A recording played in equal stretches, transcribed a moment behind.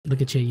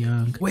Look at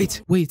Chaeyoung.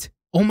 Wait.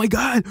 Oh my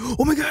god,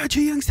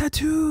 Chaeyoung's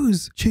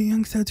tattoos!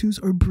 Chaeyoung's tattoos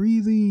are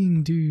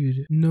breathing,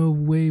 dude. No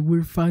way,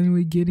 we're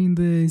finally getting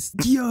this.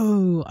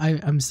 Yo,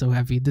 I'm so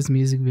happy. This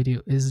music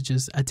video is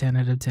just a 10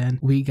 out of 10.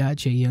 We got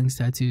Chaeyoung's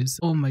tattoos.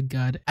 Oh my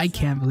god, I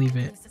can't believe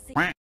it.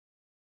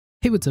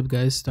 Hey, what's up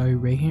guys, Starry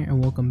Ray here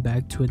and welcome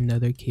back to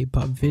another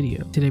K-pop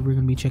video. Today we're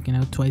going to be checking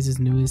out Twice's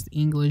newest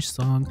English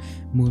song,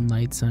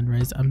 Moonlight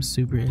Sunrise. I'm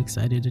super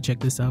excited to check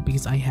this out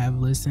because I have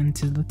listened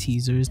to the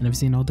teasers and I've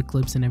seen all the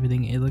clips and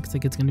everything. It looks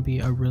like it's going to be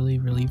a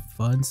really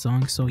fun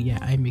song. So yeah,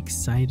 I'm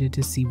excited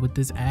to see what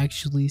this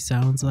actually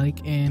sounds like.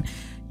 And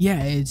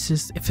yeah, it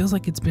feels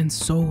like it's been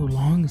so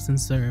long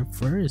since their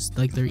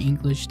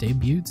English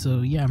debut. So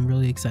yeah, I'm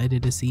really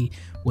excited to see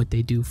what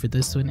they do for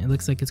this one. It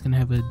looks like it's going to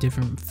have a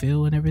different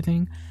feel and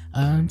everything.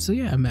 So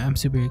yeah, I'm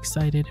super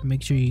excited.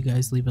 Make sure you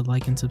guys leave a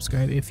like and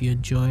subscribe if you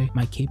enjoy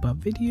my K-pop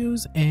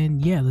videos,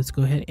 and yeah, let's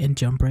go ahead and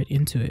jump right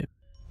into it.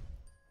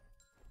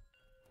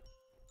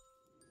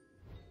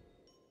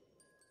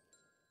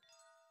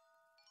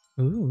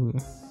 Ooh,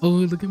 oh,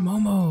 look at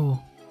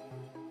Momo.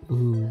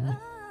 Ooh.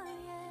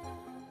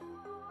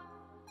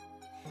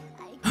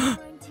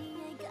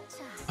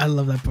 I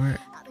love that part.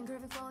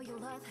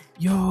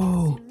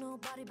 Yo,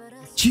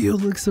 Gio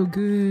looks so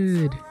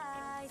good.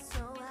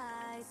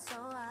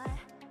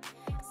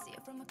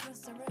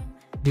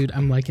 Dude,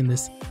 I'm liking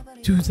this.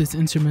 Dude, this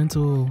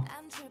instrumental.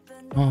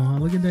 Aw,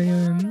 look at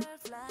Diane.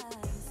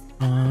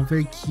 Aw,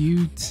 very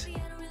cute.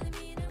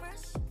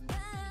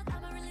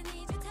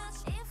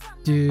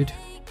 Dude.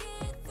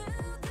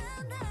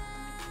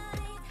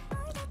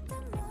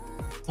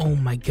 Oh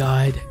my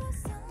god.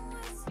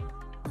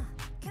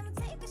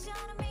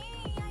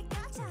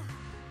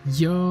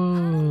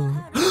 Yo.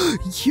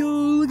 Yo,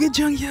 look at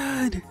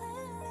Junghyun.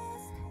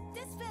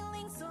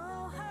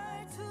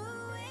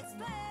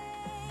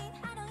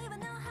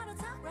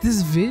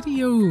 This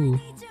video.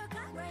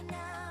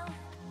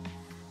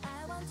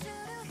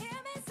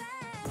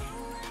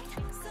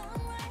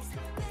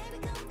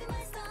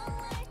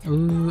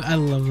 Ooh, I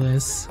love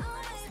this.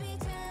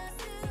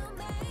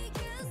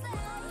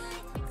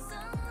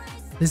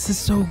 This is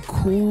so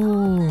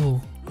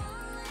cool.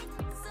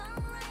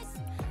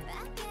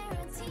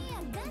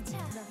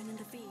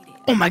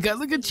 Oh my god,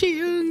 look at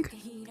Chaeyoung.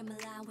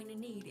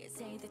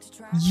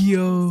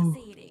 Yo.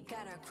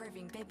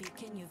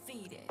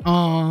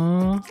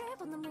 Aww.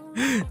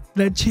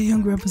 That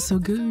Chaeyoung rap is so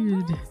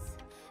good.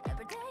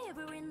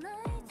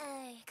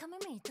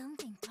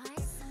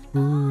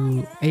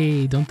 Ooh,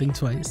 hey, don't think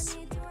twice.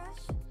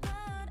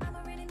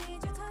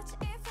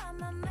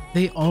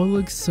 They all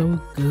look so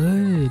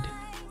good.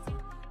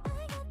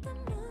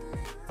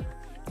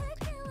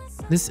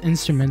 This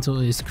instrumental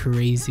is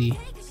crazy.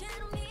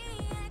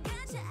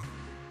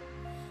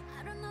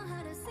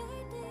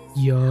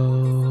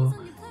 Yo.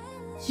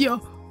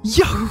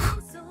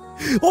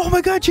 Oh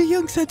my god,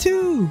 Chaeyoung's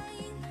tattoo.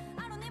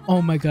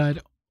 Oh my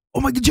god,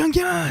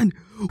 Junghyun!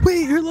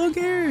 Wait, her long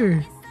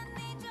hair!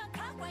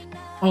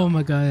 Oh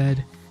my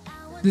god,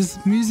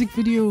 this music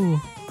video!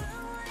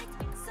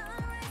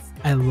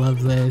 I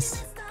love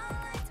this.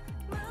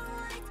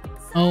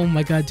 Oh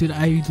my god, dude,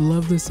 I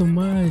love this so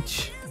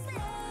much.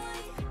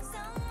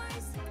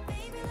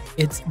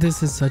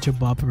 This is such a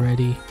bop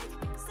already.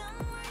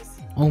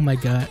 Oh my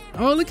god.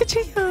 Oh, look at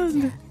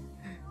Chaeyoung!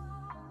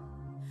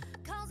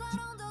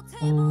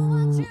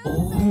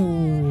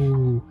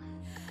 Oh.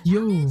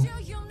 Yo.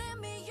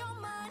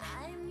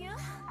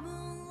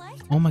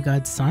 Oh my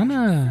god,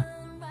 Sana.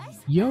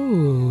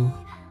 Yo.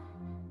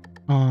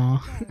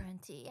 Aw.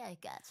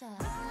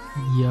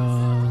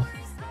 Yo.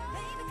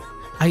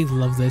 I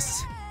love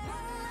this.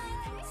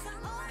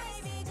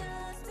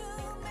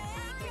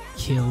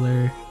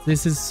 Killer.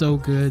 This is so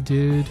good,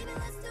 dude.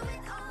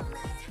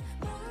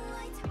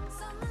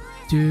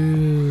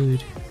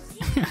 Dude.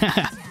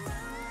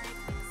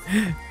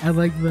 I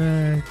like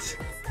that.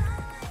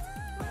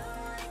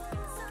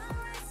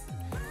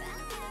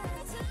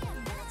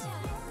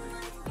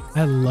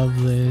 I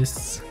love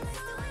this.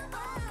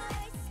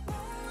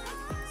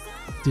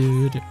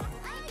 Dude.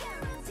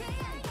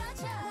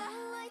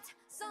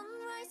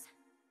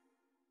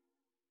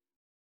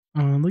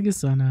 Oh, look at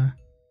Sana.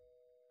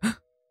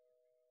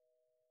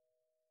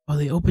 Oh,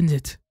 they opened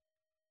it.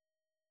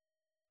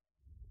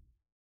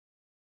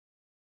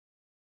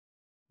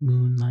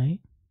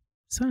 Moonlight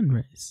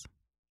Sunrise.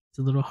 It's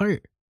a little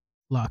heart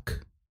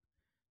lock.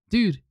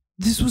 Dude,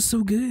 this was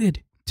so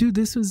good. Dude,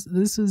 this was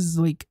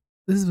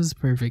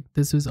perfect.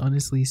 This was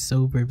honestly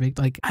so perfect.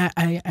 Like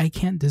I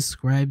can't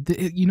describe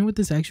you know what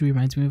this actually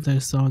reminds me of? The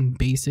song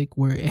Basic,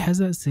 where it has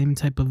that same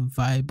type of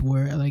vibe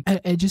where like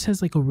it just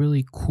has like a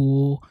really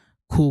cool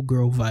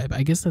girl vibe.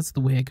 I guess that's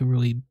the way I could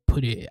really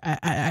put it.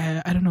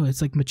 I don't know,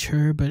 it's like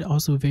mature but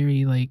also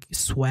very like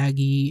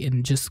swaggy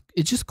and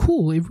it's just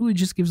cool. It really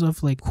just gives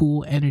off like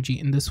cool energy,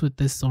 and that's what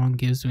this song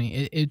gives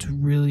me. It's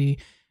really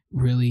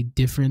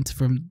different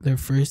from their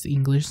first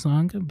English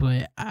song,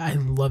 but I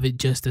love it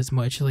just as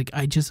much. Like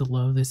I just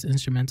love this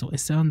instrumental. It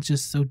sounds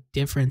just so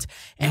different.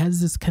 It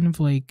has this kind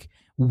of like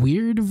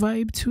weird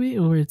vibe to it,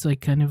 or it's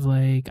like kind of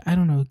like, I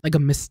don't know, like a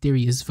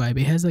mysterious vibe.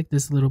 It has like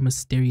this little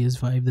mysterious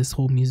vibe, this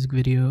whole music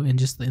video and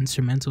just the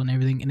instrumental and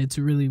everything, and it's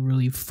really,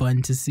 really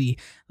fun to see.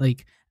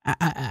 Like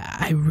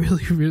I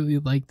really, really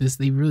like this.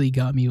 They really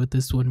got me with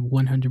this one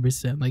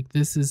 100%. Like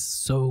this is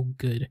so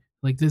good.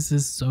 Like this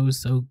is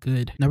so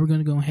good. Now we're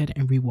gonna go ahead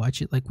and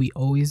rewatch it like we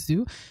always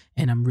do,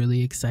 and I'm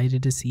really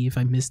excited to see if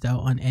I missed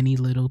out on any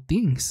little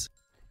things.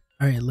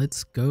 All right,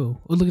 let's go.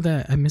 Oh, look at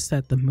that. I missed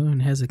that the moon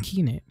has a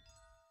key in it.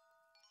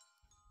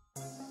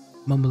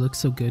 Mama looks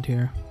so good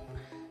here.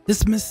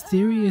 This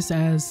mysterious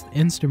ass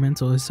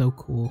instrumental is so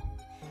cool.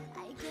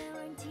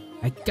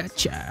 I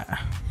gotcha.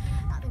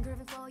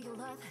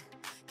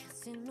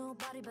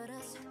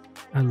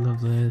 I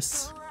love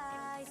this.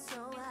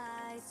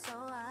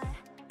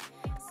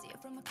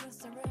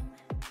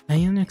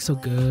 Ayan looks so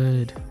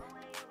good.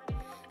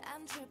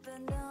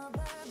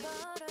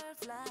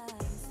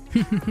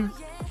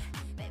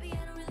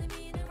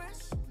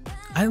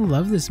 I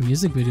love this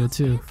music video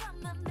too.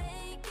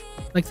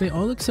 Like they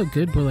all look so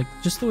good, but like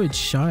just the way it's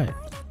shot.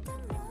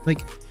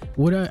 Like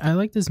what I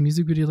like this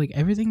music video, like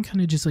everything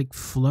kind of just like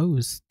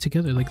flows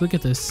together. Like look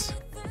at this.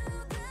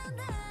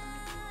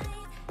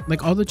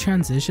 Like all the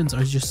transitions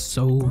are just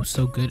so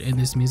good in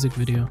this music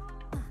video.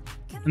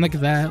 And like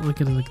that,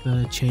 look at like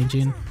the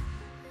changing.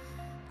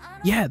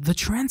 Yeah, the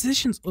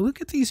transitions. Oh,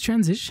 look at these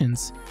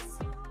transitions.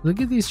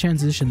 Look at these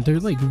transitions. They're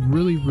like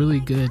really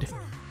good.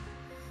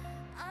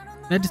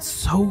 That is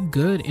so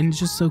good and it's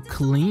just so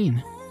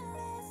clean.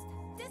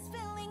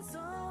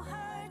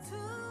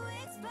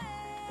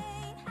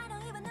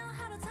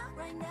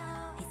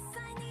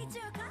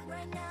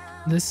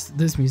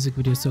 This music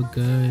video is so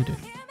good.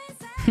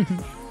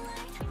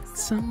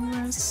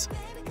 Sunrise.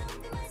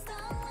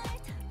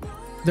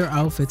 Their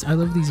outfits. I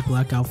love these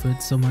black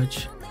outfits so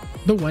much.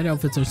 The white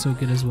outfits are so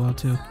good as well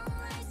too.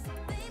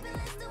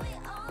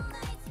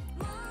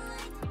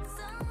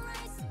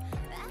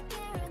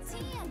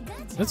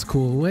 That's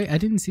cool. Wait, I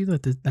didn't see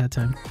that that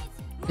time.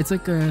 It's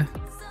like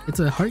it's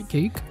a heart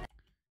cake.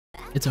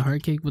 It's a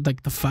heart cake with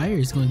like the fire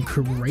is going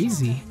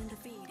crazy.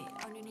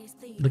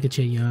 Look at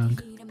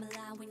Chaeyoung.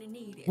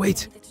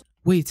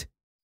 Wait.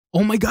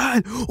 Oh my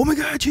god,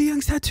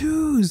 Chaeyoung's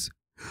tattoos.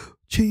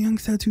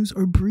 Chaeyoung's tattoos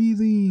are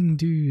breathing,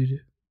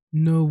 dude.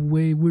 No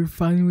way, we're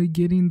finally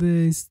getting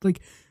this.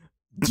 Like,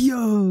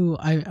 yo,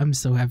 I'm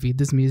so happy.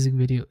 This music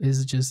video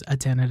is just a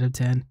 10 out of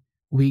 10.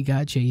 We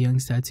got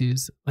Chaeyoung's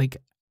tattoos. Like,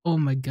 oh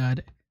my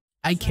god,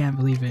 I can't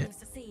believe it.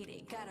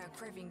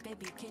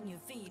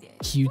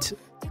 Cute.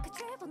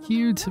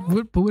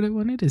 But what I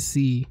wanted to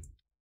see,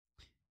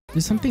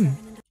 there's something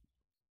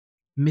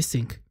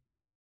missing.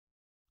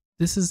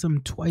 This is some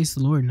Twice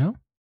lore, no?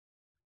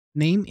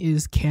 Name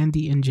is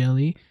Candy and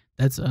Jelly.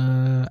 That's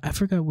I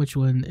forgot which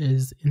one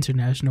is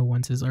international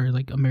ones is, or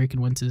like American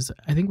ones is.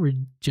 I think we're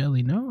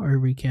Jelly, no? Or are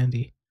we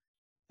Candy?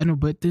 I know,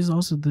 but there's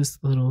also this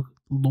little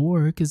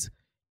lore, because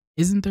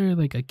isn't there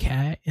like a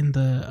cat in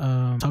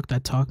the Talk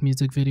That Talk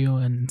music video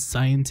and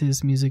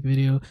Scientist music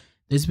video?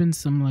 There's been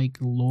some like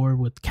lore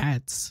with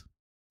cats.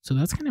 So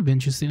that's kind of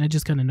interesting. I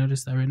just kind of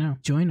noticed that right now.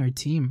 Join our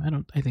team.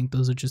 I think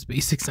those are just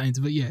basic signs,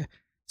 but yeah,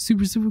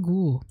 super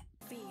cool.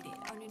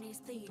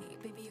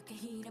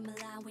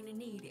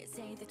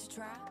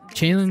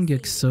 Chaeyoung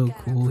gets so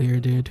cool here,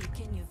 dude.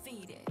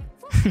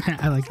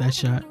 I like that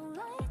shot.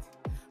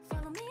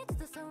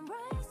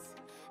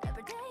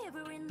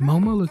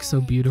 Momo looks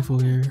so beautiful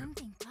here.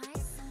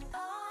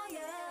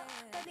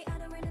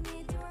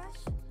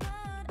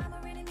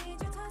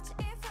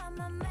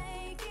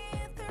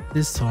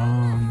 This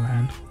song,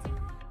 man.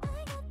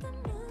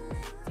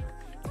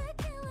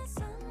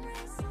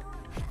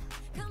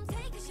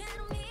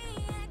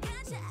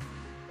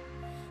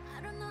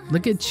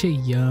 Look at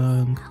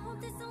Chaeyoung.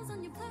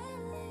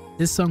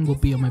 This song will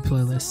be on my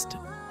playlist.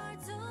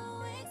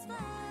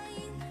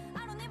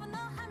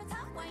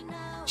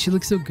 She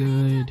looks so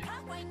good.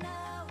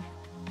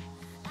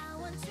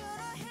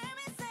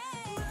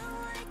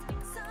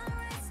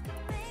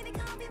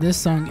 This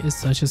song is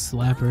such a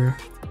slapper.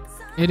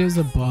 It is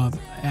a bop.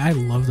 I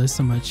love this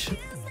so much.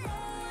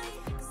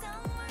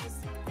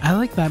 I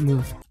like that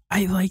move.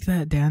 I like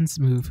that dance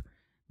move.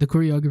 The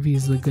choreography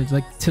is look good.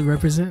 Like to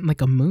represent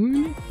like a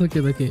moon. Look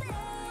at it.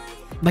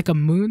 Like a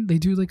moon. They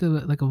do like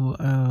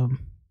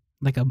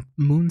a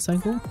moon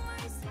cycle.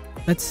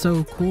 That's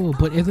so cool.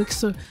 But it looks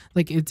so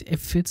like it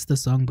fits the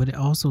song, but it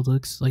also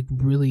looks like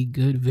really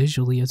good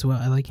visually as well.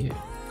 I like it.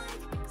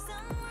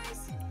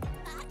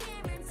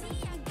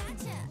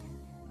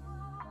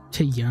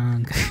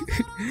 Chaeyoung.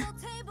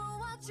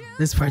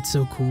 This part's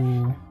so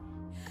cool.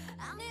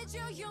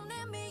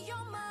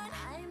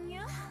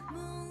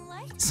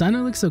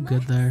 Sana looks so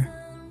good there.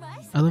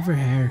 I love her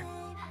hair.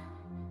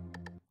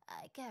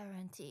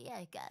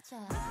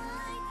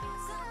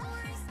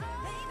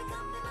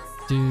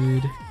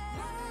 Dude.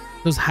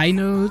 Those high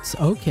notes,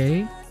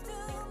 okay.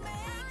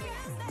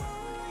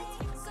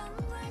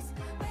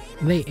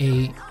 They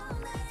ate.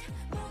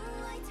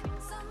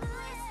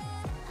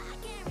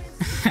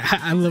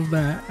 I love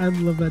that. I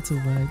love that so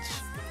much.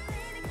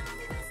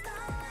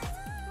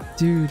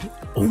 Dude,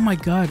 oh my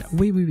god,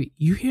 wait,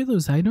 you hear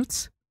those high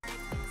notes?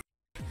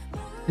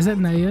 Is that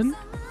Nayeon?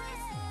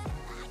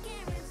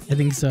 I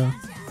think so.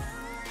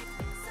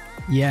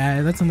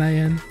 Yeah, that's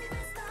Nayeon.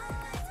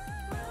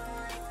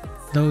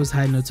 Those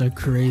high notes are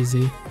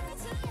crazy.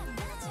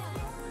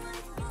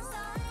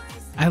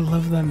 I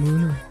love that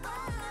moon.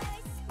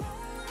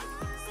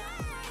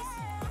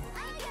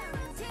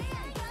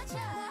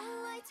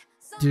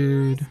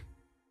 Dude,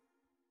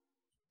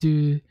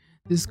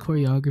 this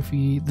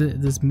choreography,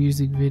 this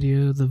music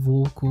video, the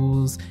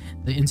vocals,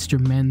 the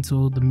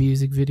instrumental, the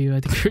music video,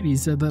 I think I already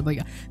said that. Like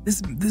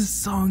this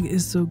song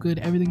is so good.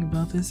 Everything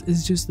about this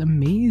is just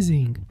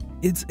amazing.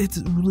 It's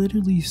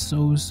literally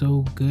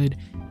so good.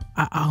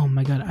 Oh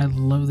my god, I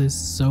love this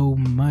so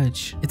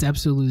much. It's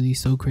absolutely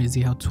so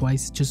crazy how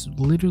Twice just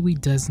literally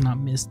does not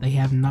miss. They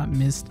have not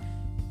missed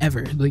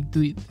ever. Like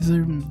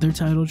their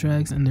title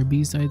tracks and their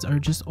B-sides are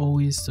just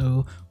always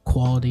so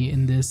quality,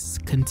 and this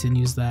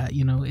continues that,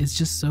 you know. It's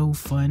just so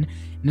fun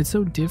and it's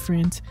so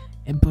different,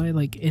 but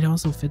like it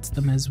also fits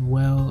them as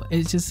well.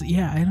 It's just,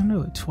 yeah, I don't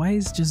know,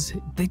 Twice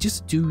they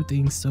just do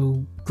things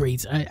so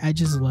great. I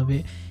just love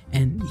it.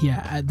 And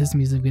yeah, this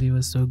music video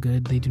is so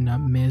good. They do not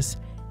miss.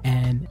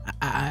 And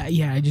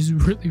yeah, I just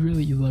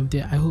really loved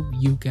it. I hope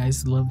you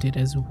guys loved it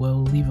as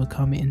well. Leave a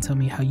comment and tell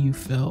me how you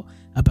felt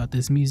about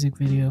this music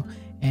video,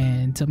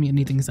 and tell me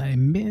any things I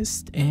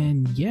missed.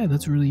 And yeah,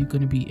 that's really going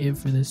to be it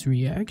for this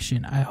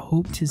reaction. I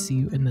hope to see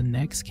you in the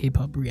next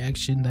K-pop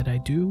reaction that I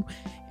do.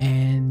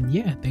 And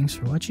yeah, thanks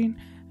for watching.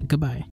 Goodbye.